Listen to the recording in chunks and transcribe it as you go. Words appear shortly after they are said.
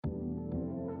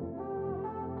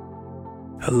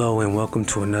Hello and welcome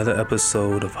to another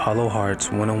episode of Hollow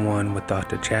Hearts One-on-One with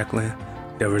Dr.Jacquie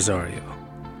and Del Ro,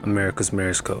 America's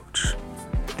marriage coach.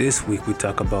 This week we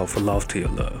talk about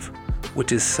Philautia love,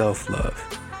 which is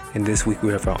self-love. And this week we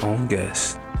have our own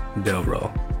guest, Del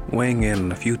Ro, weighing in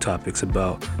on a few topics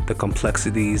about the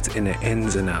complexities and the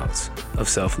ins and outs of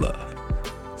self-love.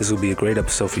 This will be a great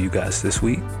episode for you guys this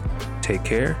week. Take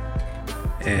care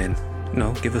and,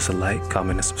 give us a like,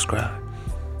 comment, and subscribe.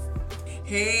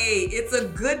 Hey, it's a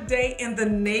good day in the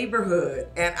neighborhood,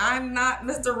 and I'm not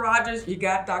Mr. Rogers. You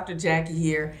got Dr. Jacquie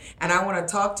here, and I want to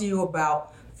talk to you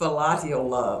about Philautia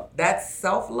love. That's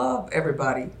self-love,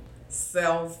 everybody.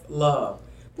 Self-love.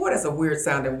 Boy, that's a weird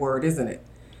sounding word, isn't it?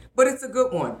 But it's a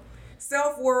good one.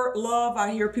 Self-love,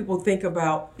 I hear people think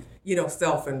about,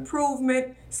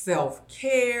 self-improvement,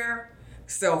 self-care,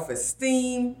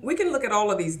 self-esteem. We can look at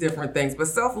all of these different things, but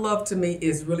self-love to me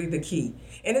is really the key.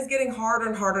 And it's getting harder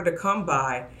and harder to come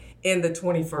by in the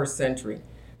 21st century,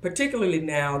 particularly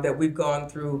now that we've gone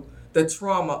through the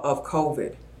trauma of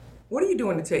COVID. What are you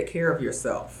doing to take care of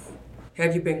yourself?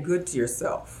 Have you been good to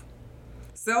yourself?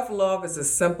 Self-love is as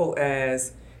simple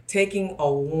as taking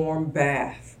a warm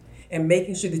bath and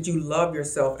making sure that you love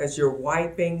yourself as you're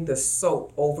wiping the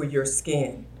soap over your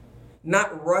skin,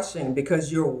 not rushing because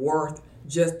you're worth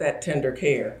just that tender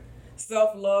care.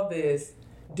 Self-love is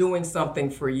doing something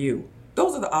for you.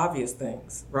 Those are the obvious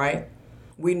things, right?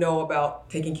 We know about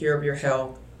taking care of your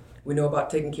health. We know about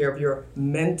taking care of your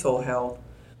mental health.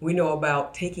 We know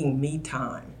about taking me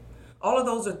time. All of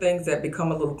those are things that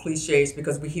become a little cliches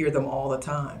because we hear them all the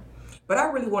time. But I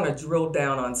really want to drill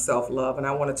down on self-love, and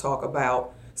I want to talk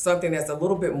about something that's a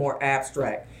little bit more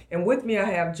abstract. And with me, I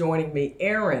have joining me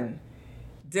Aaron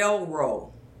Del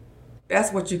Ro.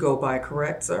 That's what you go by,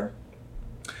 correct, sir?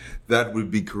 That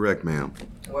would be correct, ma'am.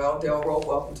 Well, Del Ro,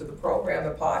 welcome to the program,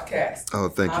 the podcast. Oh,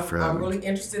 thank you for having me. I'm really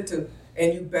interested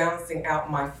in you balancing out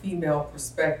my female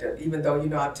perspective, even though,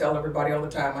 I tell everybody all the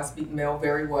time I speak male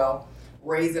very well.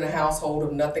 Raised in a household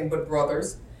of nothing but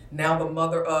brothers. Now the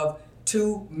mother of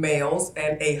 2 males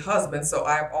and a husband, so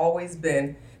I've always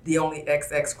been the only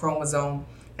XX chromosome,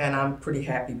 and I'm pretty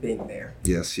happy being there.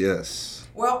 Yes.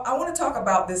 Well, I want to talk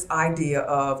about this idea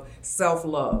of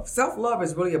self-love. Self-love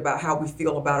is really about how we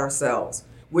feel about ourselves,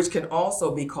 which can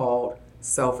also be called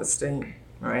self-esteem,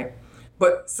 right?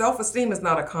 But self-esteem is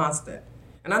not a constant.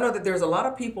 And I know that there's a lot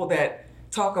of people that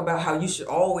talk about how you should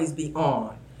always be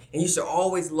on and you should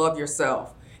always love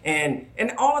yourself. And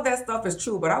all of that stuff is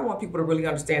true, but I want people to really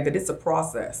understand that it's a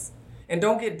process. And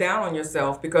don't get down on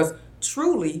yourself because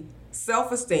truly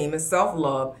self-esteem and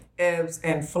self-love ebbs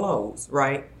and flows,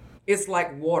 right? It's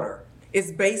like water.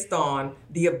 It's based on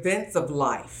the events of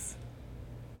life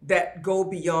that go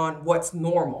beyond what's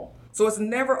normal. So it's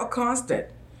never a constant.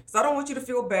 So I don't want you to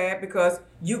feel bad because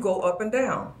you go up and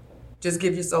down. Just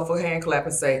give yourself a hand clap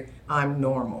and say, I'm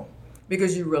normal,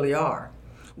 because you really are.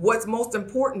 What's most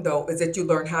important, though, is that you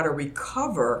learn how to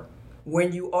recover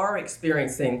when you are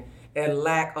experiencing a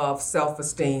lack of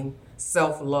self-esteem,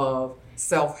 self-love,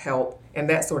 self-help, and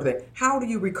that sort of thing. How do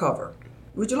you recover?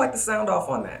 Would you like to sound off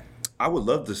on that? I would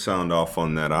love to sound off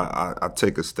on that. I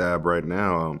take a stab right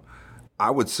now.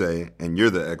 I would say, and you're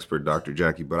the expert, Dr.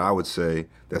 Jacquie, but I would say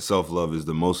that self-love is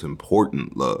the most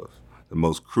important love, the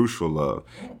most crucial love.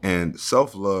 And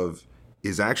self-love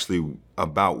is actually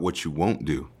about what you won't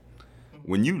do.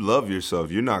 When you love yourself,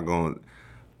 you're not going to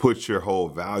put your whole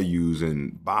values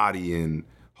and body and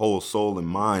whole soul and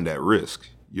mind at risk.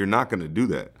 You're not going to do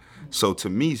that. So to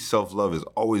me, self-love has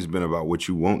always been about what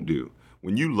you won't do.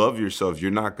 When you love yourself,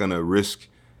 you're not going to risk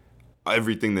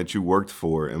everything that you worked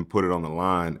for and put it on the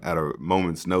line at a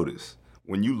moment's notice.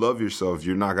 When you love yourself,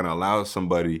 you're not going to allow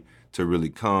somebody to really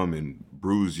come and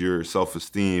bruise your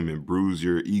self-esteem and bruise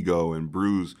your ego and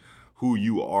bruise who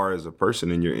you are as a person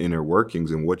in your inner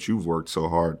workings and what you've worked so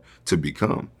hard to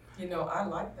become. I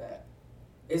like that.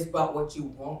 It's about what you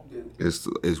won't do.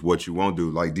 It's what you won't do.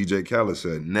 Like DJ Khaled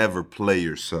said, never play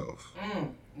yourself.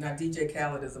 Now, DJ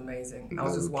Khaled is amazing. I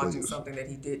was just watching something that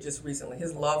he did just recently.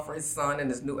 His love for his son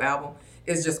and his new album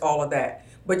is just all of that.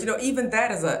 But, even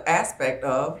that is an aspect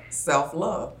of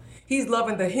self-love. He's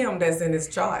loving the him that's in his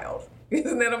child.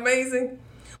 Isn't that amazing?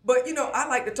 But, I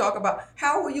like to talk about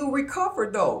how will you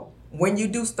recover, though, when you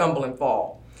do stumble and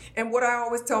fall. And what I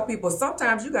always tell people is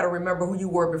sometimes you got to remember who you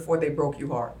were before they broke your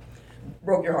heart.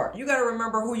 You got to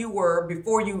remember who you were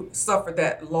before you suffered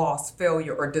that loss,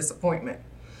 failure, or disappointment.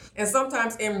 And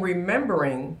sometimes in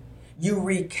remembering, you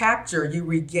recapture, you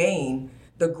regain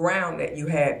the ground that you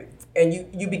had, and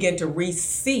you begin to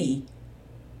re-see,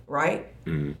 right?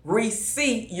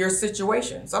 Re-see your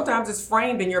situation. Sometimes it's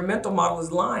framed and your mental model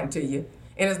is lying to you,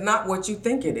 and it's not what you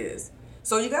think it is.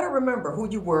 So you got to remember who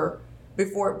you were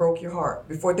before it broke your heart,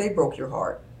 before they broke your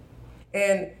heart.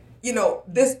 And,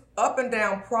 this up and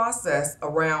down process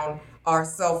around our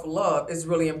self-love is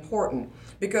really important,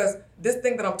 because this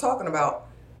thing that I'm talking about,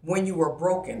 when you were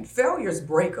broken, failures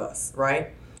break us,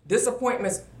 right?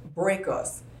 Disappointments break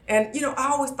us. And,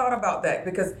 I always thought about that,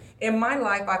 because in my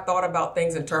life, I thought about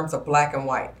things in terms of black and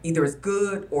white. Either it's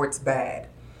good or it's bad.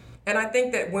 And I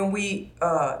think that when we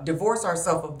divorce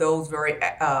ourselves of those very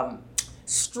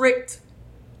strict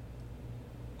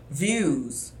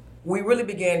views, we really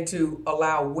began to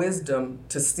allow wisdom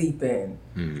to seep in.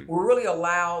 We really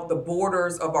allow the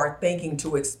borders of our thinking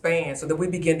to expand, so that we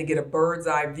begin to get a bird's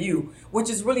eye view, which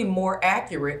is really more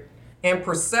accurate and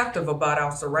perceptive about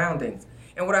our surroundings.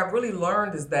 And what I've really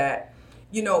learned is that,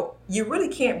 you really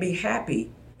can't be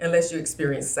happy unless you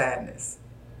experience sadness.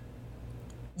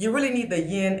 You really need the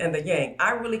yin and the yang.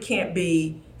 I really can't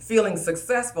be feeling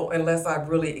successful unless I've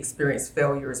really experienced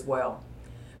failure as well.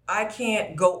 I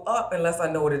can't go up unless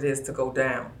I know what it is to go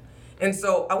down. And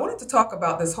so I wanted to talk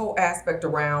about this whole aspect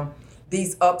around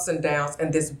these ups and downs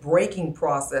and this breaking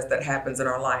process that happens in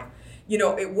our life.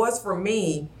 It was for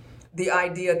me the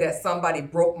idea that somebody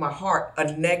broke my heart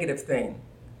a negative thing.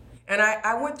 And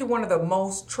I went through one of the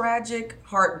most tragic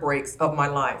heartbreaks of my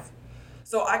life.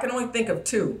 So I can only think of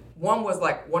two. One was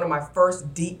like one of my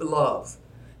first deep loves.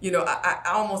 I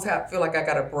almost feel like I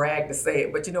got to brag to say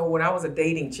it, but when I was a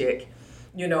dating chick,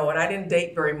 and I didn't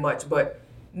date very much, but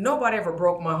nobody ever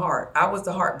broke my heart. I was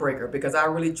the heartbreaker, because I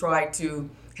really tried to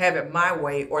have it my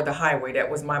way or the highway. That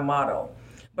was my motto.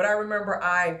 But I remember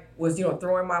I was,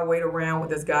 throwing my weight around with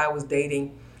this guy I was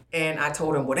dating, and I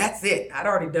told him, well, that's it. I'd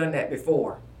already done that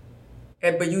before.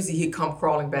 But usually he'd come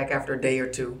crawling back after a day or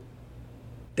two.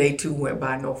 Day 2 went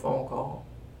by, no phone call.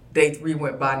 Day 3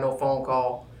 went by, no phone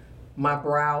call. My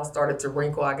brow started to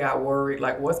wrinkle. I got worried,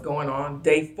 like, what's going on?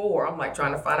 Day 4, I'm like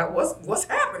trying to find out what's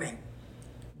happening.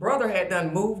 Brother had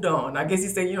done moved on. I guess he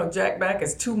said, Jack back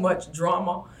is too much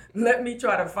drama. Let me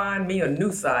try to find me a new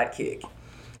sidekick.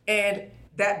 And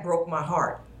that broke my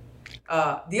heart.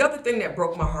 The other thing that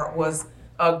broke my heart was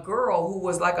a girl who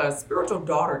was like a spiritual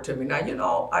daughter to me.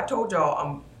 Now, I told y'all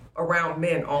I'm around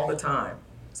men all the time.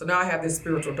 So now I have this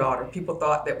spiritual daughter. People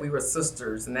thought that we were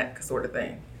sisters and that sort of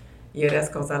thing. Yeah, that's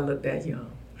because I look that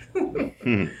young.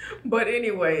 But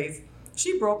anyways,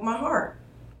 she broke my heart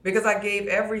because I gave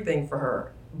everything for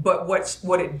her. But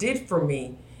what it did for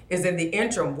me is, in the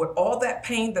interim, with all that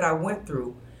pain that I went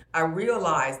through, I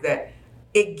realized that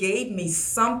it gave me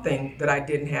something that I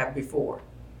didn't have before.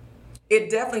 It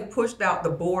definitely pushed out the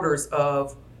borders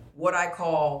of what I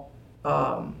call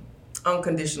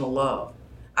unconditional love.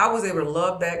 I was able to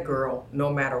love that girl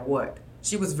no matter what.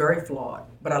 She was very flawed,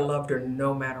 but I loved her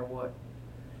no matter what.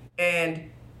 And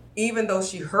even though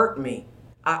she hurt me,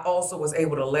 I also was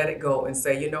able to let it go and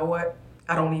say, you know what?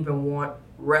 I don't even want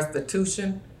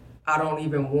restitution. I don't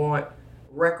even want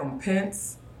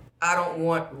recompense. I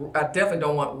definitely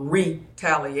don't want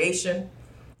retaliation.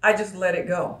 I just let it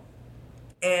go.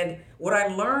 And what I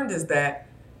learned is that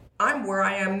I'm where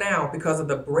I am now because of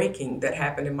the breaking that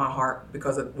happened in my heart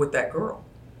with that girl.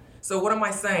 So what am I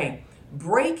saying?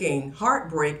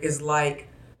 Heartbreak is like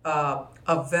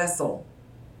a vessel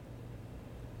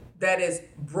that is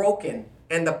broken,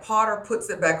 and the potter puts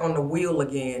it back on the wheel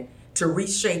again to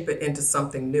reshape it into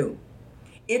something new.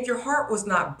 If your heart was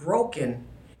not broken,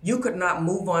 you could not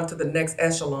move on to the next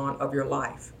echelon of your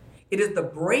life. It is the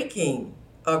breaking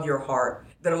of your heart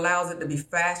that allows it to be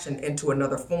fashioned into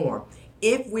another form,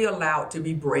 if we allow it to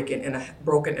be broken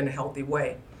in a healthy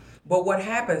way. But what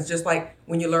happens, just like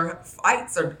when you learn,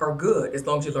 fights are good as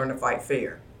long as you learn to fight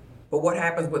fair. But what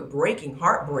happens with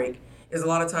heartbreak, is a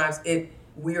lot of times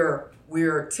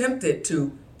we're tempted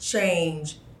to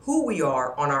change who we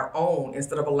are on our own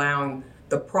instead of allowing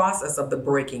the process of the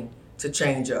breaking to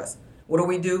change us.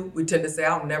 What do? We tend to say,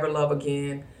 I'll never love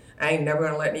again. I ain't never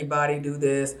gonna let anybody do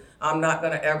this. I'm not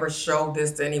gonna ever show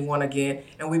this to anyone again.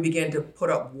 And we begin to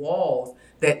put up walls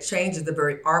that changes the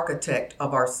very architect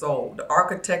of our soul. The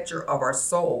architecture of our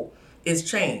soul is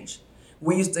change.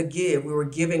 We used to give, we were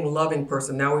giving, loving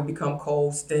person. Now we become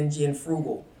cold, stingy, and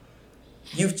frugal.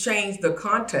 You've changed the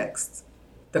context,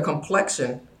 the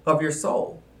complexion of your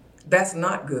soul. That's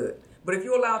not good. But if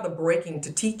you allow the breaking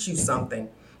to teach you something,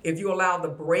 if you allow the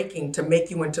breaking to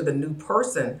make you into the new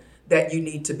person that you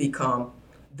need to become,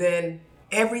 then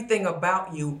everything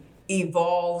about you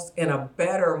evolves in a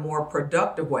better, more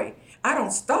productive way. I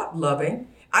don't stop loving.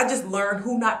 I just learn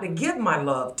who not to give my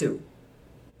love to.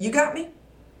 You got me?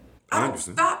 I don't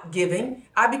stop giving.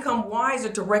 I become wiser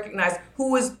to recognize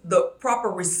who is the proper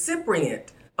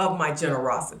recipient of my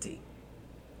generosity.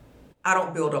 I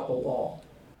don't build up a wall.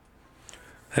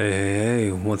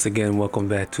 Hey, once again, welcome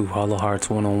back to Hollow Hearts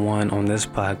One-on-One. On this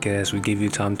podcast, we give you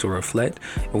time to reflect,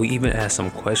 and we even ask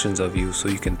some questions of you so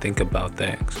you can think about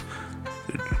things.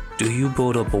 Do you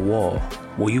build up a wall?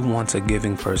 Were you once a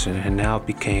giving person and now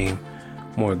became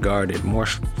more guarded, more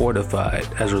fortified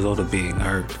as a result of being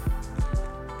hurt?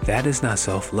 That is not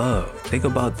self-love. Think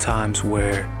about times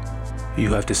where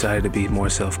you have decided to be more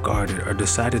self-guarded or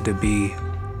decided to be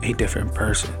a different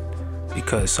person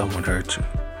because someone hurt you.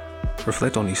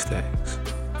 Reflect on these things.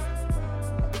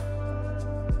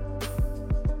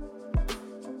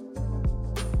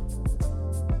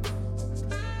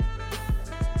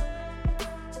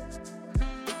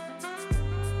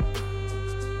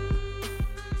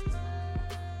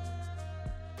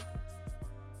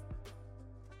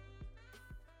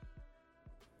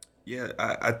 Yeah,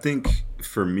 I think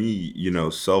for me,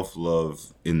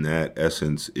 self-love in that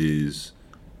essence is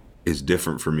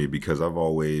different for me because I've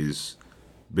always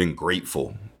been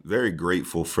grateful, very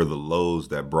grateful for the lows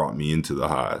that brought me into the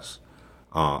highs.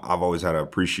 I've always had an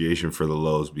appreciation for the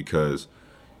lows because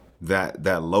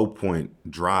that low point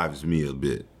drives me a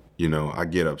bit. I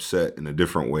get upset in a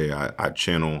different way. I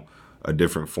channel a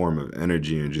different form of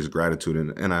energy and just gratitude,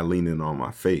 and I lean in on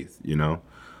my faith,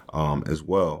 as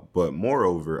well. But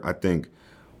moreover, I think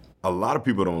a lot of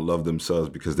people don't love themselves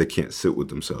because they can't sit with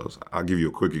themselves. I'll give you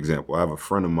a quick example. I have a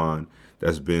friend of mine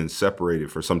that's been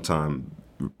separated for some time,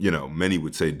 many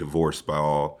would say divorced by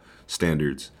all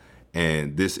standards.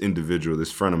 And this individual,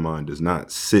 this friend of mine, does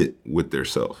not sit with their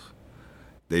self.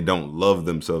 They don't love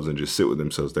themselves and just sit with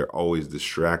themselves. They're always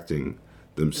distracting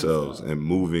themselves and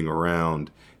moving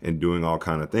around and doing all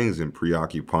kind of things and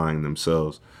preoccupying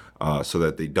themselves so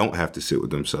that they don't have to sit with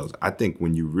themselves. I think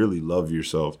when you really love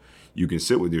yourself, you can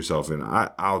sit with yourself. And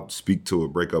I'll speak to a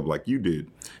breakup like you did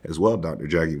as well, Dr.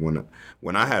 Jacquie.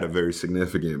 When I had a very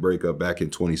significant breakup back in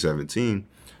 2017,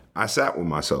 I sat with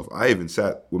myself. I even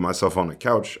sat with myself on the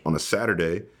couch on a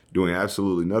Saturday doing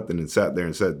absolutely nothing and sat there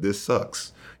and said, this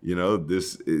sucks.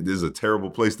 This is a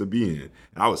terrible place to be in.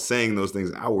 And I was saying those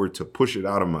things outward to push it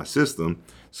out of my system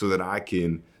so that I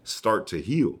can start to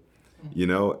heal,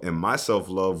 and my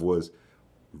self-love was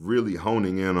really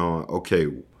honing in on, okay,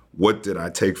 what did I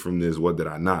take from this? What did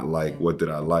I not like? What did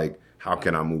I like? How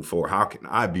can I move forward? How can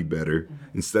I be better?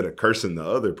 Instead of cursing the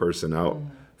other person out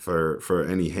for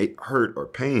any hate, hurt, or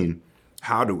pain,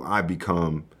 how do I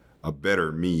become a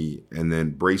better me and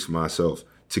then brace myself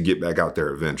to get back out there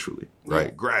eventually,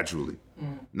 right? Gradually,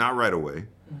 not right away,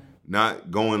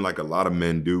 not going like a lot of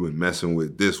men do and messing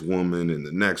with this woman and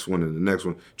the next one and the next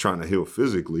one, trying to heal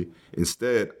physically.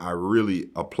 Instead, I really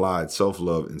applied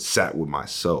self-love and sat with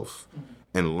myself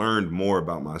and learned more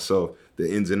about myself,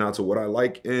 the ins and outs of what I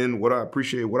like and what I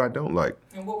appreciate, what I don't like.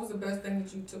 And what was the best thing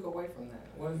that you took away from that?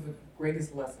 What is the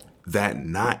greatest lesson? That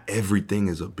not everything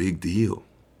is a big deal.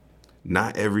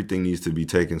 Not everything needs to be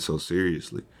taken so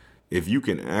seriously. If you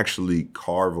can actually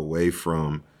carve away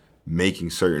from making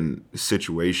certain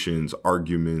situations,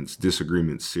 arguments,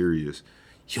 disagreements serious,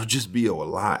 you'll just be a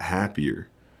lot happier,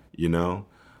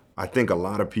 I think a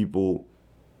lot of people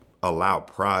allow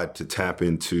pride to tap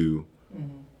into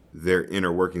their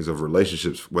inner workings of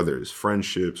relationships, whether it's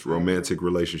friendships, romantic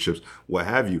relationships, what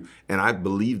have you. And I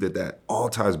believe that all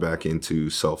ties back into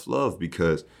self-love,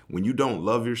 because when you don't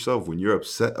love yourself, when you're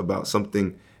upset about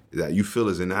something that you feel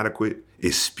is inadequate,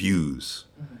 it spews.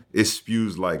 It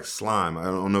spews like slime. I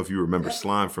don't know if you remember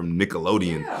slime from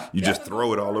Nickelodeon. Yeah, you just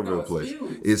throw it all over the place.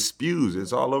 It spews.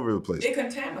 It's all over the place. It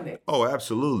contaminates. Oh,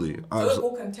 absolutely. So it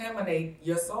will contaminate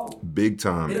your soul. Big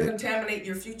time. It'll contaminate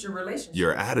your future relationships.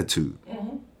 Your attitude.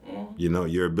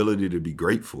 Your ability to be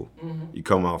grateful. You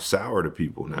come off sour to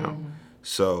people now.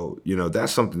 So,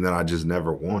 that's something that I just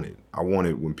never wanted. I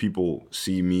wanted when people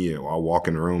see me or I walk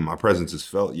in the room, my presence is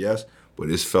felt, yes, but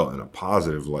it's felt in a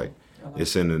positive light.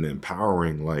 It's in an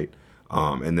empowering light.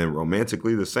 And then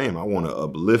romantically the same. I want to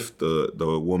uplift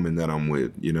the woman that I'm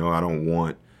with. I don't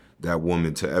want that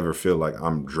woman to ever feel like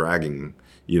I'm dragging,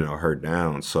 her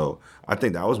down. So I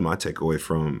think that was my takeaway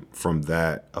from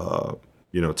that,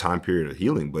 time period of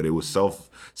healing. But it was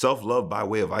self-love by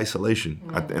way of isolation.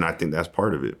 And I think that's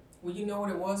part of it. Well, you know what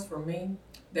it was for me?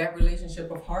 That relationship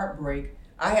of heartbreak,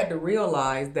 I had to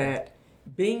realize that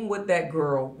being with that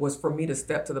girl was for me to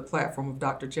step to the platform of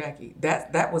Dr. Jacquie.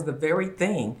 That was the very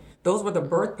thing. Those were the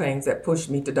birth pains that pushed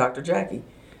me to Dr. Jacquie.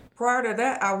 Prior to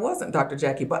that, I wasn't Dr.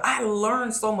 Jacquie, but I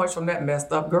learned so much from that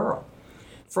messed up girl,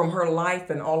 from her life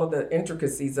and all of the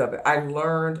intricacies of it. I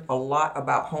learned a lot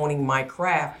about honing my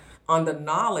craft on the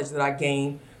knowledge that I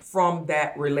gained from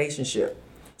that relationship.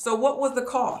 So what was the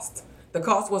cost? The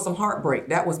cost was some heartbreak.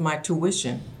 That was my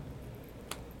tuition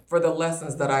for the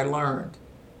lessons that I learned.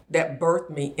 that birthed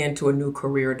me into a new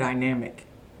career dynamic.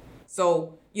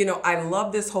 So, I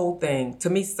love this whole thing. To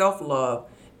me, self-love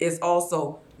is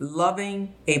also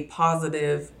loving a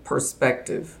positive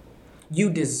perspective. You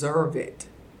deserve it.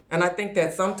 And I think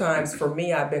that sometimes for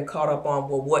me, I've been caught up on,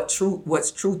 well, what's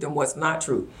truth and what's not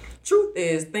truth. Truth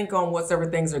is think on whatsoever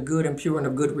things are good and pure and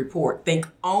of good report. Think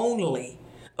only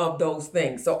of those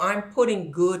things. So I'm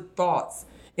putting good thoughts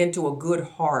into a good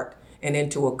heart and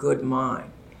into a good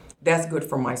mind. That's good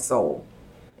for my soul.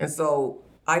 And so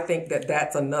I think that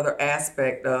that's another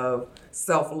aspect of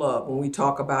self-love when we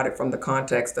talk about it from the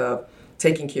context of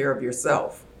taking care of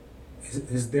yourself.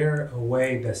 Is there a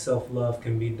way that self-love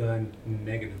can be done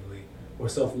negatively, or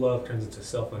self-love turns into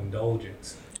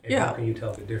self-indulgence? And how can you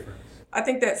tell the difference? I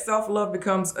think that self-love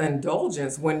becomes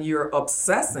indulgence when you're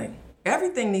obsessing.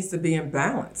 Everything needs to be in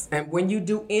balance. And when you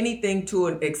do anything to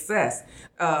an excess,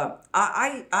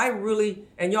 I really,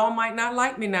 and y'all might not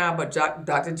like me now, but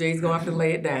Dr. J's going to have to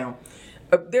lay it down.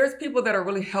 There's people that are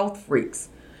really health freaks,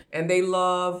 and they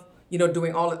love,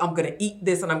 doing all I'm going to eat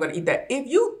this and I'm going to eat that. If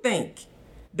you think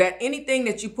that anything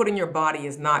that you put in your body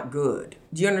is not good,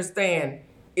 do you understand?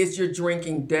 It's you're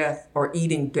drinking death or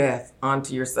eating death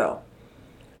onto yourself.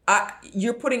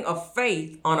 You're putting a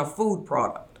faith on a food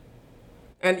product.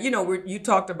 And, you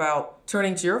talked about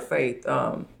turning to your faith,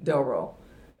 Del Ro.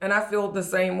 And I feel the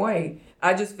same way.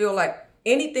 I just feel like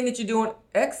anything that you do in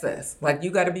excess, like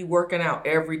you got to be working out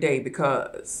every day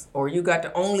because, or you got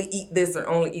to only eat this or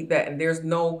only eat that, and there's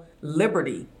no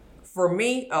liberty. For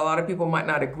me, a lot of people might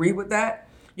not agree with that.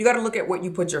 You got to look at what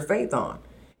you put your faith on.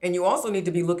 And you also need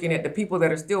to be looking at the people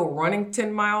that are still running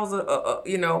 10 miles a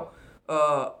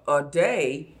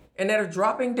day and that are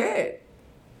dropping dead.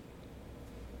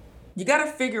 You got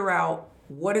to figure out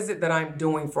what is it that I'm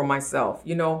doing for myself.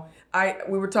 We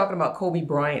were talking about Kobe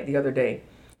Bryant the other day.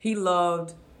 He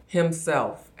loved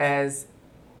himself as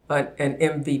an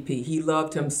MVP. He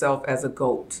loved himself as a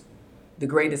GOAT, the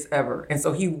greatest ever. And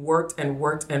so he worked and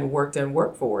worked and worked and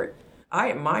worked for it.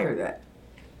 I admire that.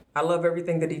 I love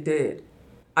everything that he did.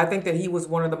 I think that he was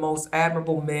one of the most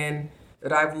admirable men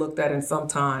that I've looked at in some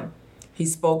time. He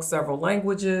spoke several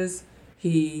languages.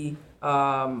 He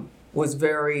was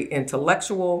very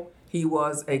intellectual. He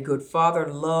was a good father,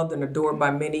 loved and adored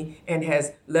by many, and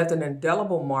has left an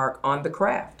indelible mark on the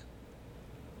craft.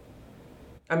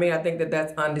 I think that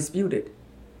that's undisputed.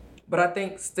 But I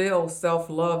think still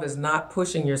self-love is not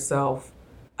pushing yourself.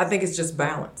 I think it's just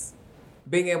balance.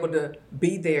 Being able to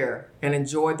be there and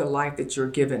enjoy the life that you're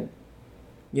given,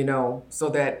 so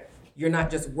that you're not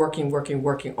just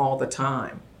working all the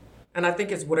time. And I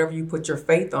think it's whatever you put your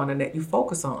faith on and that you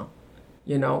focus on,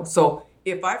 So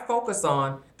if I focus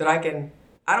on that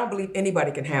I don't believe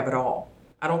anybody can have it all.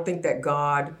 I don't think that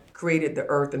God created the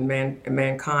earth and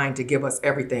mankind to give us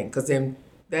everything, because then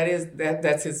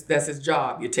that's his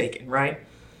job you're taking, right?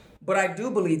 But I do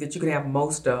believe that you can have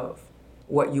most of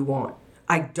what you want.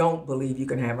 I don't believe you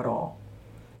can have it all.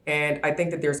 And I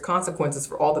think that there's consequences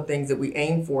for all the things that we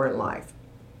aim for in life.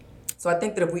 So I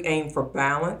think that if we aim for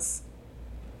balance,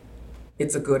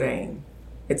 it's a good aim.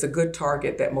 It's a good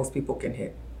target that most people can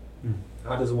hit.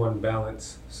 How does one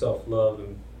balance self-love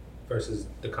versus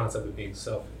the concept of being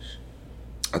selfish?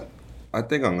 I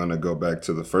think I'm going to go back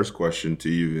to the first question to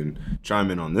even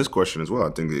chime in on this question as well. I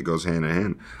think it goes hand in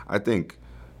hand. I think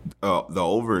the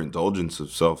overindulgence of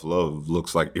self-love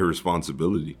looks like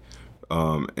irresponsibility.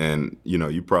 And,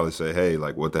 you probably say, hey,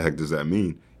 like, what the heck does that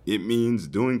mean? It means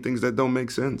doing things that don't make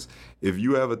sense. If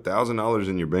you have $1,000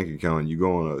 in your bank account and you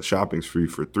go on a shopping spree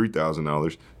for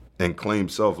 $3,000 and claim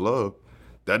self-love,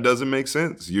 that doesn't make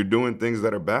sense. You're doing things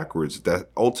that are backwards, that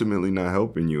ultimately not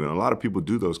helping you. And a lot of people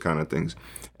do those kind of things.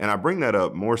 And I bring that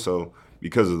up more so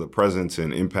because of the presence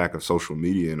and impact of social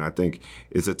media. And I think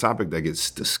it's a topic that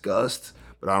gets discussed,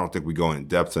 but I don't think we go in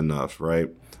depth enough, right?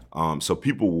 So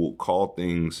people will call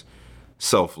things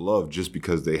self-love just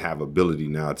because they have ability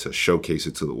now to showcase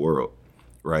it to the world,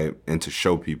 right? And to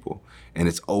show people. And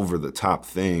it's over the top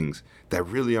things that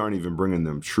really aren't even bringing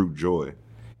them true joy.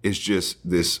 It's just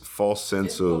this false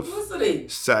sense of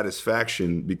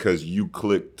satisfaction because you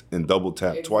clicked and double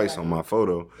tapped twice on my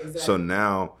photo. Exactly. So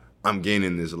now I'm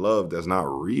gaining this love that's not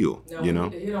real, Now, we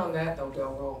need to hit on that though,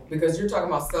 Del Ro, because you're talking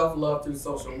about self-love through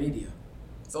social media.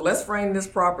 So let's frame this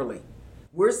properly.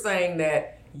 We're saying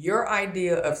that your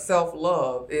idea of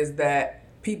self-love is that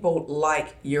people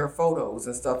like your photos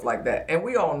and stuff like that. And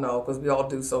we all know, because we all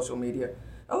do social media,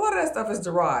 a lot of that stuff is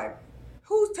derived.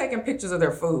 Who's taking pictures of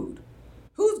their food?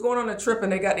 Who's going on a trip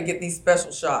and they got to get these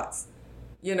special shots?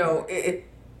 It's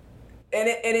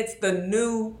the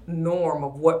new norm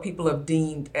of what people have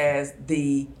deemed as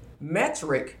the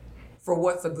metric for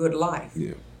what's a good life.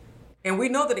 Yeah. And we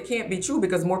know that it can't be true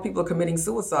because more people are committing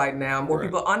suicide now, more Right.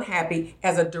 people are unhappy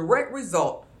as a direct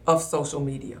result of social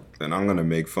media. And I'm gonna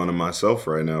make fun of myself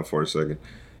right now for a second.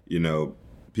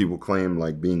 People claim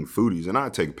like being foodies, and I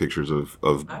take pictures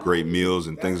of great meals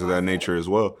and things of that nature as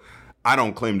well. I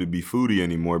don't claim to be foodie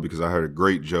anymore because I heard a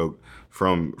great joke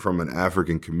from an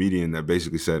African comedian that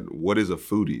basically said, "What is a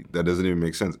foodie?" That doesn't even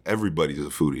make sense. Everybody's a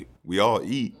foodie. We all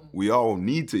eat. We all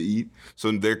need to eat.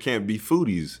 So there can't be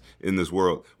foodies in this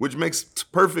world, which makes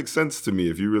perfect sense to me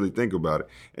if you really think about it.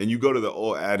 And you go to the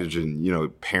old adage,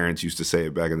 and parents used to say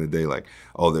it back in the day, like,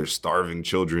 "Oh, there's starving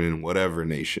children in whatever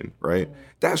nation," right?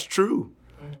 That's true.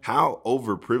 How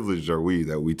overprivileged are we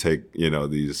that we take,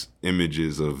 these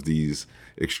images of these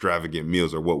extravagant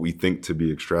meals or what we think to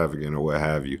be extravagant or what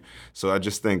have you. So I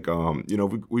just think,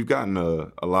 we've gotten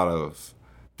a lot of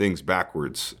things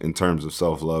backwards in terms of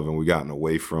self-love, and we've gotten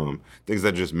away from things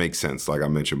that just make sense, like I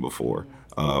mentioned before.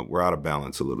 We're out of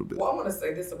balance a little bit. Well, I want to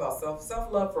say this about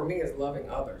self-love for me is loving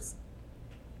others.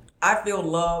 I feel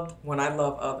loved when I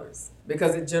love others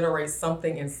because it generates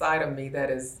something inside of me that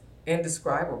is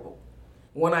indescribable.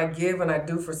 When I give and I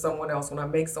do for someone else, when I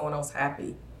make someone else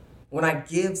happy, when I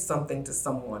give something to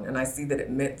someone and I see that it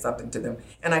meant something to them,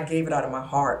 and I gave it out of my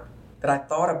heart, that I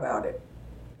thought about it,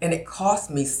 and it cost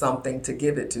me something to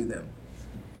give it to them,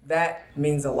 that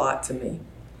means a lot to me.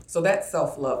 So that's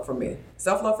self-love for me.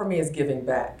 Self-love for me is giving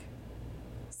back.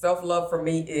 Self-love for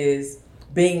me is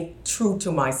being true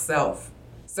to myself.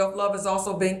 Self-love is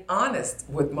also being honest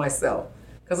with myself.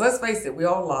 Because let's face it, we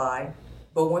all lie.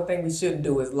 But one thing we shouldn't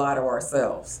do is lie to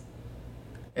ourselves.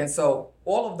 And so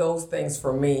all of those things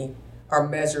for me are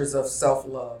measures of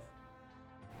self-love.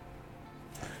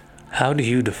 How do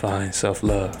you define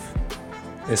self-love?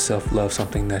 Is self-love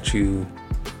something that you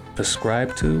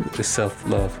prescribe to? Is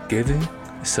self-love giving?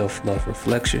 Is self-love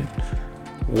reflection?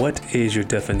 What is your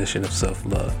definition of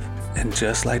self-love? And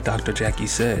just like Dr. Jacquie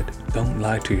said, don't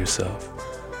lie to yourself.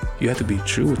 You have to be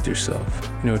true with yourself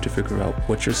in order to figure out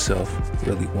what yourself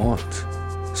really wants.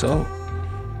 So,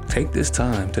 take this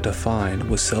time to define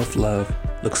what self-love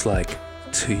looks like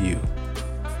to you.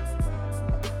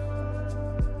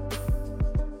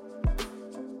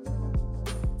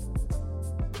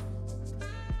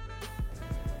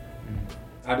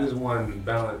 How does one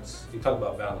balance? You talk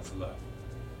about balance a lot.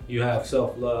 You have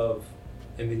self-love,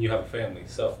 and then you have a family.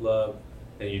 Self-love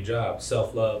and your job.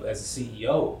 Self-love as a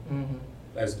CEO,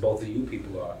 as both of you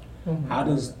people are. How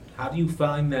do you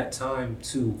find that time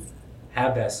to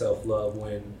have that self-love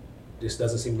when this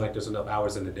doesn't seem like there's enough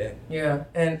hours in the day? Yeah,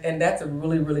 and that's a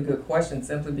really, really good question,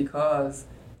 simply because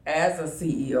as a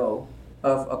CEO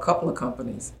of a couple of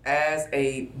companies, as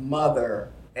a mother,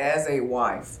 as a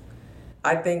wife,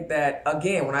 I think that,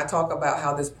 again, when I talk about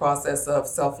how this process of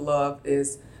self-love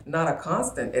is not a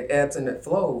constant, it ebbs and it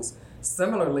flows.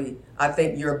 Similarly, I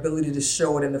think your ability to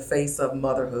show it in the face of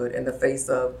motherhood, in the face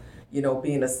of,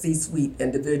 being a C-suite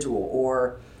individual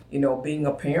or, being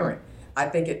a parent, I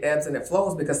think it ebbs and it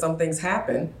flows because some things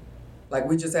happen. Like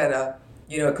we just had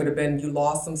it could have been you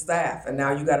lost some staff and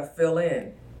now you got to fill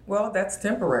in. Well, that's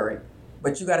temporary,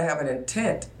 but you got to have an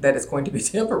intent that it's going to be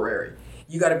temporary.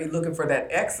 You got to be looking for that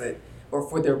exit or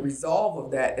for the resolve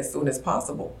of that as soon as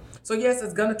possible. So yes,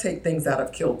 it's going to take things out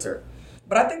of kilter.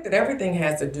 But I think that everything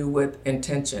has to do with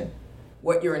intention,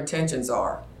 what your intentions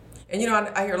are. And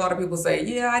I hear a lot of people say,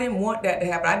 yeah, I didn't want that to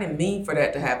happen. I didn't mean for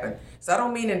that to happen. So I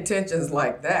don't mean intentions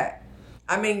like that.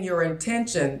 I mean your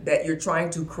intention that you're trying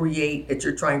to create, that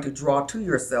you're trying to draw to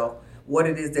yourself what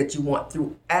it is that you want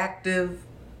through active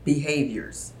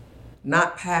behaviors,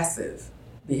 not passive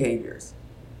behaviors.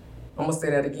 I'm going to say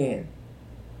that again.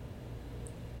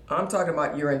 I'm talking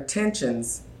about your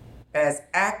intentions as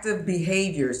active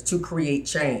behaviors to create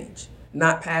change,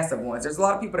 not passive ones. There's a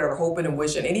lot of people that are hoping and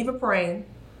wishing and even praying,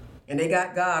 and they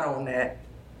got God on that.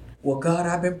 Well, God,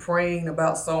 I've been praying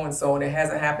about so-and-so, and it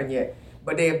hasn't happened yet.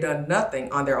 But they have done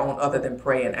nothing on their own other than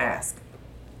pray and ask.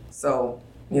 So,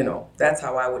 that's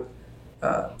how I would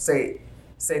say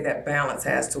that balance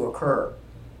has to occur.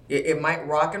 It might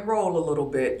rock and roll a little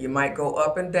bit. You might go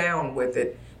up and down with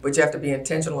it, but you have to be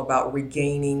intentional about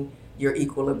regaining your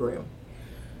equilibrium.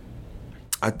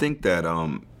 I think that,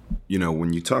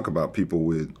 when you talk about people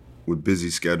with busy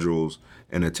schedules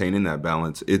and attaining that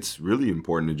balance, it's really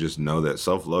important to just know that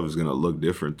self-love is going to look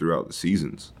different throughout the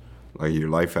seasons. Like your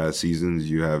life has seasons,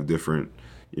 you have different,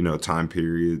 time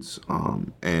periods,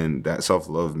 and that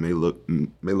self-love may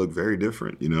look very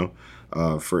different.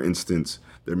 For instance,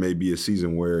 there may be a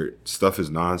season where stuff is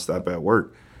nonstop at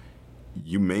work.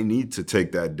 You may need to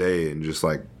take that day and just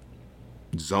like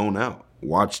zone out,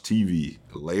 watch TV,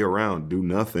 lay around, do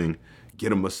nothing,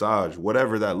 get a massage,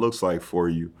 whatever that looks like for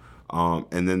you.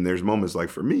 And then there's moments like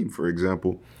for me, for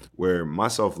example, where my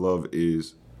self-love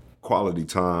is quality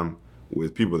time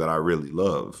with people that I really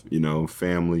love,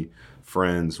 family,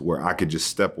 friends, where I could just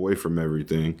step away from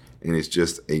everything and it's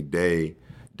just a day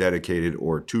dedicated,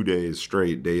 or 2 days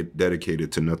straight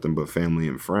dedicated to nothing but family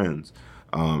and friends.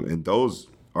 And those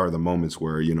are the moments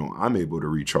where, I'm able to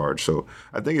recharge. So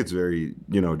I think it's very,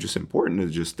 just important to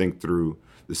just think through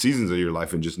the seasons of your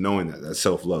life and just knowing that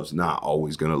self-love's not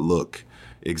always going to look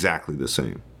exactly the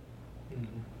same.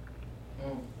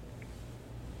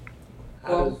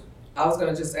 Well, I was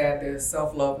going to just add this.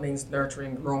 Self-love means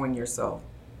nurturing, growing yourself.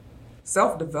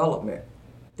 Self-development,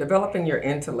 developing your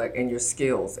intellect and your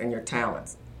skills and your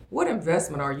talents. What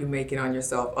investment are you making on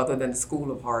yourself other than the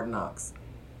school of hard knocks?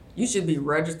 You should be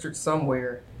registered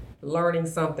somewhere, learning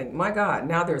something. My God,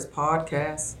 now there's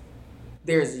podcasts,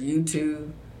 there's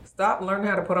YouTube. Stop learning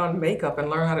how to put on makeup and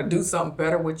learn how to do something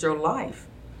better with your life.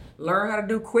 Learn how to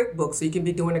do QuickBooks so you can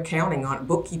be doing accounting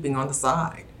bookkeeping on the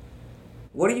side.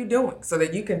 What are you doing so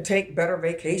that you can take better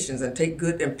vacations and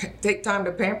take time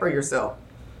to pamper yourself?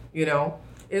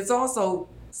 It's also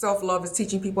self-love is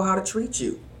teaching people how to treat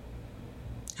you.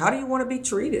 How do you want to be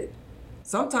treated?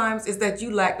 Sometimes it's that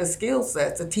you lack the skill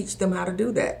sets to teach them how to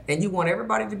do that. And you want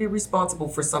everybody to be responsible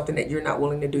for something that you're not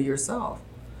willing to do yourself.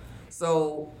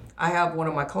 So I have one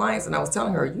of my clients and I was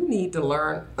telling her, you need to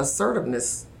learn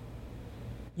assertiveness.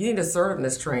 You need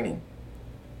assertiveness training.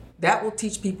 That will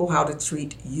teach people how to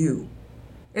treat you.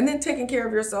 And then taking care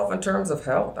of yourself in terms of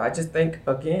health. I just think,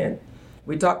 again,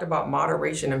 we talked about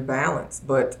moderation and balance,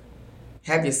 but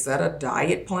have you set a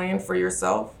diet plan for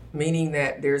yourself? Meaning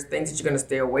that there's things that you're going to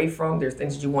stay away from. There's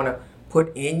things that you want to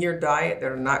put in your diet that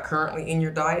are not currently in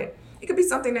your diet. It could be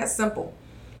something that's simple.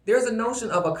 There's a notion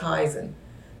of a Kaizen.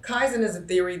 Kaizen is a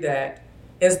theory that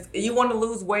you want to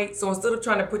lose weight, so instead of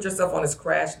trying to put yourself on this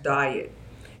crash diet,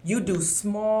 you do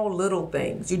small little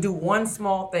things. You do one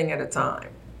small thing at a time,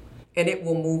 and it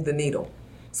will move the needle.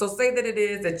 So say that it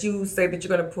is that you say that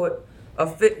you're going to put a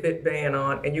Fitbit band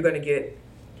on and you're going to get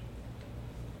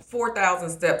 4,000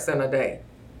 steps in a day.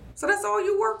 So that's all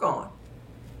you work on.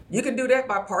 You can do that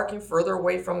by parking further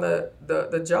away from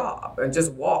the job and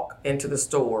just walk into the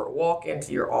store, walk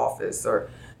into your office, or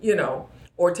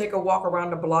take a walk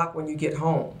around the block when you get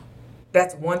home.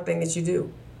 That's one thing that you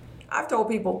do. I've told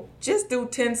people, just do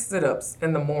 10 sit-ups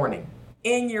in the morning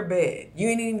in your bed. You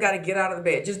ain't even got to get out of the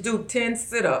bed. Just do 10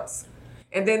 sit-ups.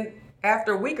 And then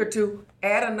after a week or two,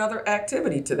 add another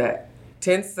activity to that.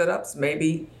 10 sit-ups,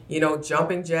 maybe,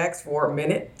 jumping jacks for a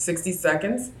minute, 60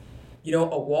 seconds.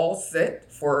 A wall sit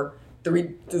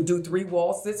do 3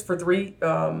 wall sits for 3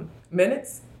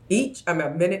 minutes each. A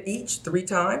minute each, 3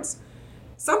 times.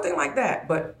 Something like that,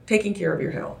 but taking care of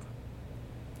your health.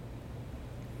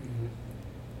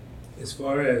 As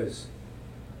far as,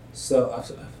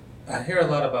 I hear a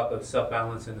lot about the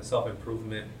self-balance and the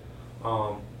self-improvement.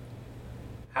 How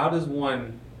does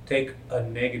one take a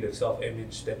negative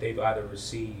self-image that they've either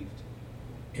received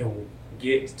and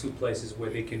get to places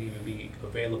where they can even be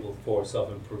available for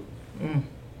self-improvement?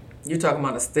 You're talking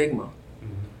about a stigma.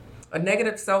 A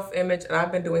negative self-image, and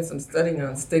I've been doing some studying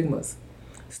on stigmas.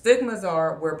 Stigmas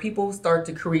are where people start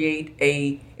to create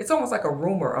it's almost like a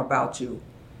rumor about you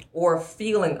or a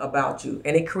feeling about you,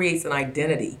 and it creates an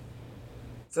identity.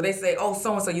 So they say, oh,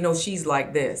 so-and-so, she's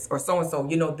like this, or so-and-so,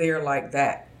 they're like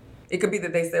that. It could be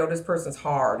that they say, oh, this person's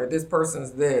hard, or this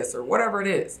person's this, or whatever it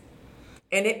is.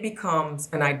 And it becomes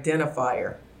an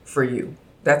identifier for you.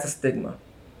 That's a stigma.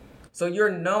 So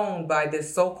you're known by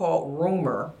this so-called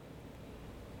rumor,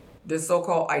 this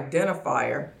so-called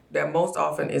identifier that most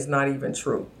often is not even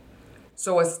true.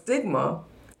 So a stigma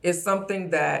is something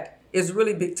that is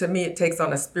really big. To me, it takes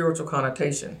on a spiritual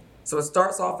connotation. So it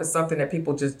starts off as something that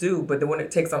people just do, but then when it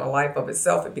takes on a life of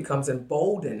itself, it becomes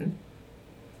emboldened.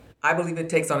 I believe it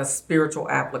takes on a spiritual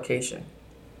application.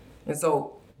 And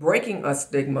so breaking a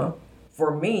stigma,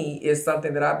 for me, is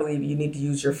something that I believe you need to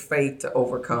use your faith to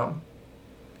overcome.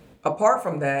 Apart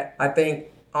from that, I think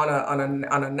on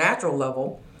a natural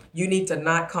level, you need to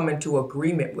not come into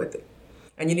agreement with it.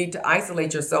 And you need to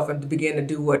isolate yourself and to begin to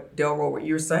do what Del Ro, what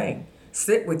you're saying.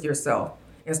 Sit with yourself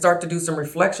and start to do some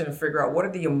reflection and figure out what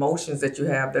are the emotions that you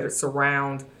have that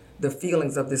surround the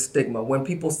feelings of this stigma. When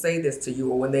people say this to you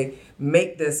or when they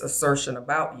make this assertion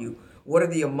about you, what are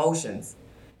the emotions?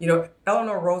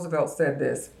 Eleanor Roosevelt said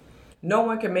this, no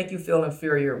one can make you feel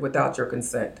inferior without your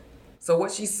consent. So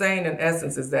what she's saying in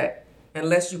essence is that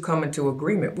unless you come into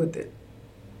agreement with it.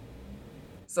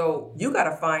 So you got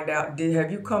to find out,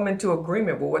 have you come into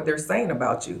agreement with what they're saying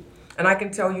about you? And I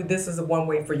can tell you this is one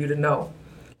way for you to know.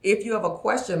 If you have a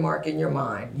question mark in your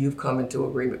mind, you've come into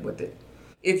agreement with it.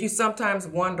 If you sometimes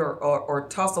wonder or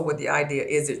tussle with the idea,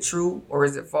 is it true or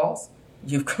is it false?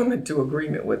 You've come into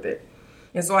agreement with it.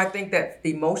 And so I think that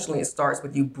emotionally it starts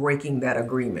with you breaking that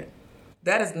agreement.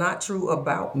 That is not true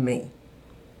about me.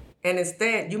 And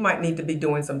instead, you might need to be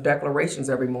doing some declarations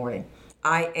every morning.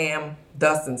 I am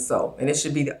thus and so. And it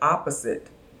should be the opposite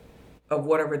of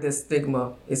whatever this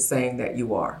stigma is saying that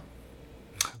you are.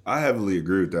 I heavily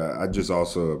agree with that. I just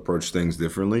also approach things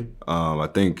differently. I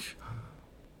think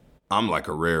I'm like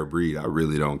a rare breed. I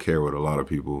really don't care what a lot of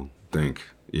people think.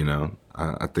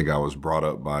 I think I was brought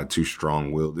up by two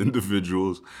strong-willed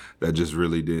individuals that just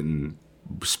really didn't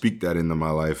speak that into my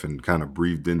life and kind of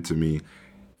breathed into me,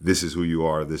 this is who you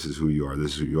are, this is who you are,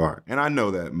 this is who you are. And I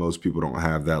know that most people don't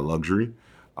have that luxury,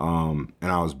 and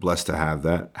I was blessed to have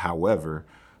that. However,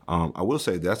 I will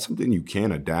say that's something you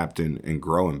can adapt and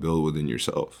grow and build within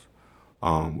yourself,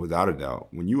 without a doubt.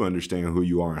 When you understand who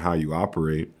you are and how you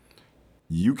operate,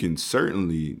 you can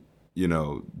certainly,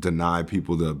 deny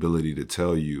people the ability to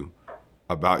tell you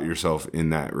about yourself in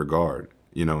that regard,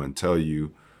 and tell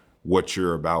you what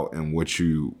you're about and what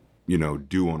you,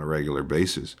 do on a regular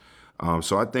basis.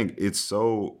 So I think it's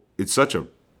such a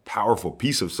powerful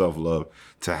piece of self-love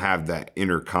to have that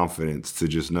inner confidence to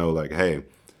just know like, hey,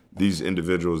 these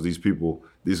individuals, these people,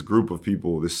 this group of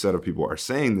people, this set of people are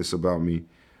saying this about me,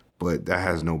 but that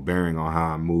has no bearing on how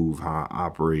I move, how I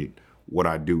operate, what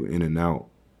I do in and out,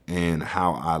 and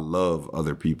how I love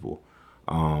other people.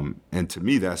 And to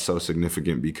me, that's so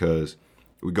significant because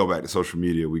we go back to social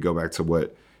media, we go back to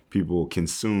what people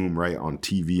consume, right, on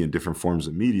TV and different forms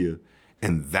of media,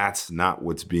 and that's not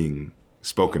what's being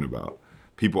spoken about.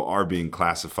 People are being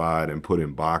classified and put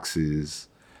in boxes,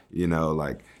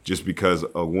 like just because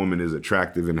a woman is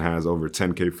attractive and has over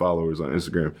 10K followers on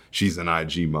Instagram, she's an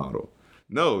IG model.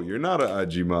 No, you're not an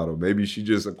IG model. Maybe she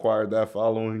just acquired that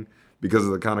following because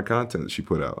of the kind of content she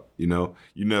put out. You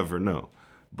never know.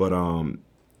 But,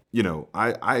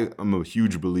 I am a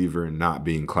huge believer in not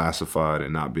being classified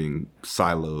and not being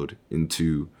siloed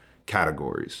into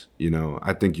categories.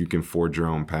 I think you can forge your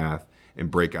own path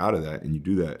and break out of that. And you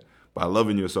do that by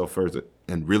loving yourself first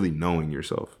and really knowing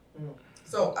yourself.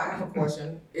 So I have a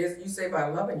question. You say by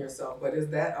loving yourself, but is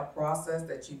that a process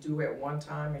that you do at one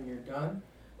time and you're done?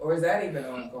 Or is that even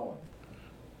ongoing?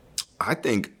 I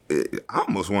think I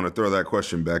almost want to throw that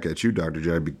question back at you, Dr.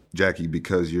 Jacquie,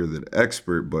 because you're the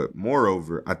expert. But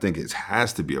moreover, I think it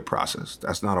has to be a process.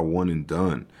 That's not a one and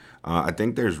done. I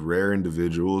think there's rare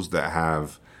individuals that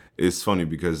have, it's funny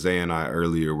because Zay and I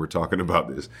earlier were talking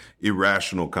about this,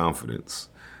 irrational confidence,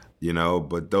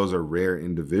 but those are rare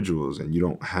individuals and you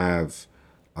don't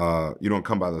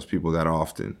come by those people that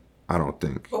often, I don't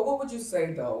think. But what would you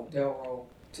say though, Del Ro,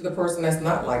 to the person that's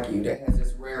not like you, that has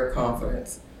this rare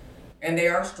confidence? And they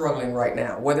are struggling right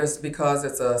now, whether it's because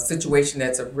it's a situation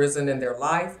that's arisen in their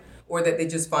life or that they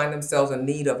just find themselves in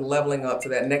need of leveling up to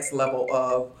that next level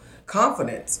of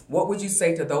confidence. What would you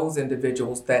say to those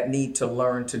individuals that need to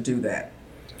learn to do that?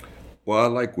 Well, I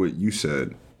like what you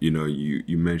said. You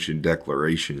mentioned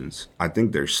declarations. I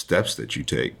think there's steps that you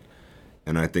take.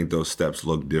 And I think those steps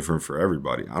look different for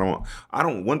everybody.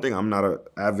 One thing I'm not an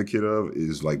advocate of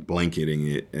is like blanketing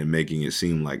it and making it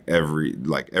seem like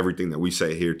everything that we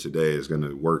say here today is going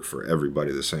to work for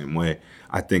everybody the same way.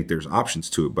 I think there's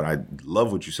options to it, but I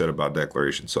love what you said about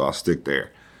declarations, so I'll stick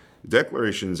there.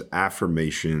 Declarations,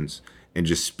 affirmations, and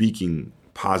just speaking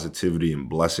positivity and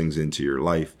blessings into your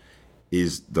life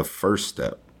is the first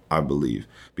step, I believe,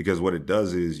 because what it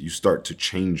does is you start to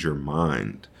change your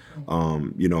mind.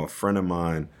 A friend of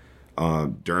mine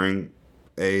during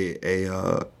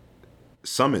a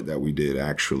summit that we did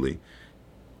actually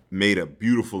made a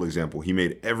beautiful example. He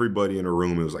made everybody in a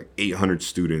room, it was like 800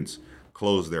 students,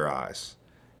 close their eyes.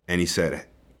 And he said,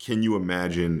 can you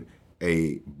imagine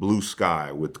a blue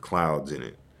sky with clouds in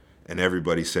it? And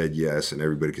everybody said yes, and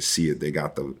everybody could see it. They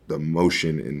got the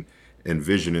motion and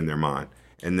vision in their mind.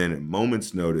 And then at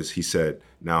moment's notice, he said,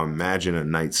 now imagine a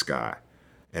night sky.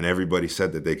 And everybody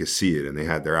said that they could see it and they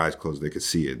had their eyes closed, they could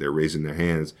see it. They're raising their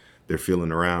hands, they're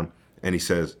feeling around. And he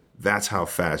says, that's how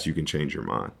fast you can change your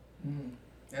mind.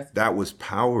 That was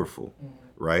powerful,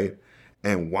 right?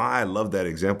 And why I love that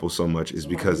example so much is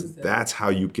because that's how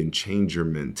you can change your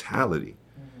mentality.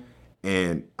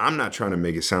 And I'm not trying to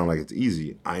make it sound like it's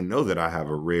easy. I know that I have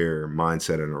a rare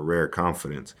mindset and a rare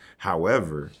confidence.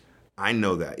 However, I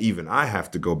know that even I have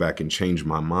to go back and change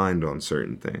my mind on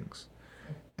certain things.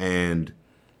 And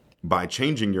by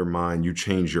changing your mind, you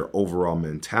change your overall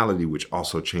mentality, which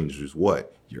also changes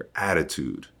what? Your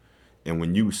attitude. And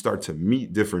when you start to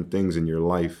meet different things in your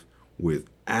life with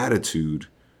attitude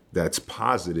that's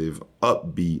positive,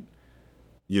 upbeat,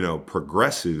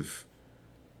 progressive,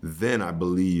 then I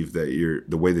believe that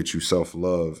the way that you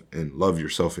self-love and love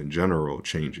yourself in general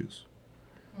changes.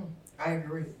 I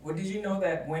agree. Well, did you know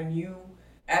that when you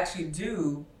actually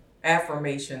do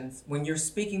affirmations, when you're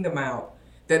speaking them out,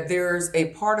 that there's a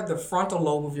part of the frontal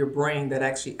lobe of your brain that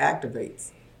actually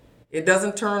activates? It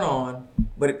doesn't turn on,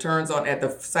 but it turns on at the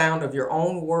sound of your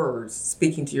own words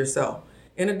speaking to yourself.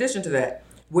 In addition to that,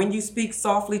 when you speak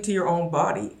softly to your own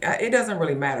body, it doesn't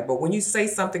really matter, but when you say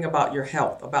something about your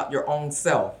health, about your own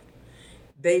self,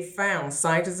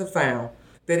 scientists have found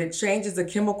that it changes the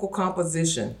chemical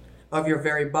composition of your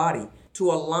very body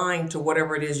to align to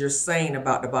whatever it is you're saying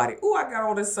about the body. Oh, I got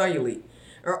all this cellulite.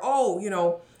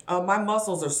 Or, my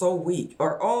muscles are so weak.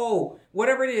 Or,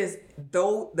 whatever it is,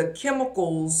 though the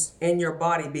chemicals in your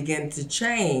body begin to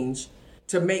change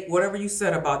to make whatever you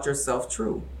said about yourself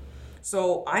true.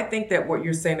 So I think that what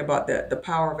you're saying about the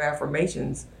power of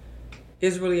affirmations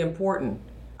is really important.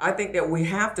 I think that we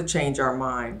have to change our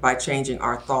mind by changing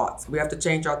our thoughts. We have to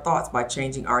change our thoughts by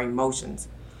changing our emotions.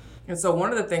 And so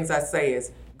one of the things I say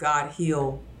is, God,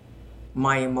 heal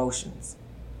my emotions.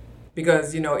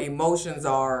 Because, emotions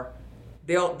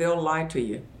they'll lie to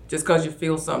you. Just because you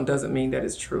feel something doesn't mean that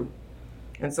it's true.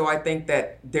 And so I think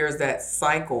that there's that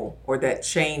cycle or that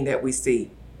chain that we see.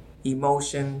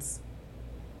 Emotions,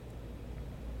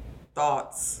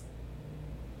 thoughts,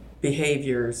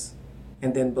 behaviors,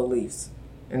 and then beliefs.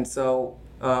 And so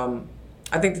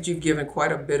I think that you've given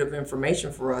quite a bit of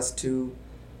information for us to,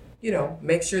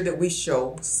 make sure that we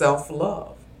show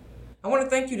self-love. I want to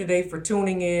thank you today for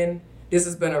tuning in. This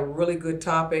has been a really good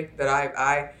topic that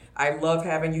I love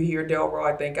having you here, Del Ro.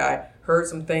 I think I heard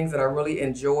some things that I really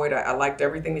enjoyed. I liked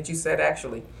everything that you said,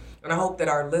 actually. And I hope that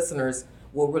our listeners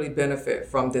will really benefit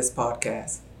from this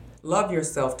podcast. Love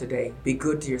yourself today. Be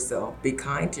good to yourself. Be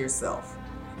kind to yourself.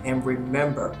 And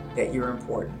remember that you're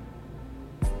important.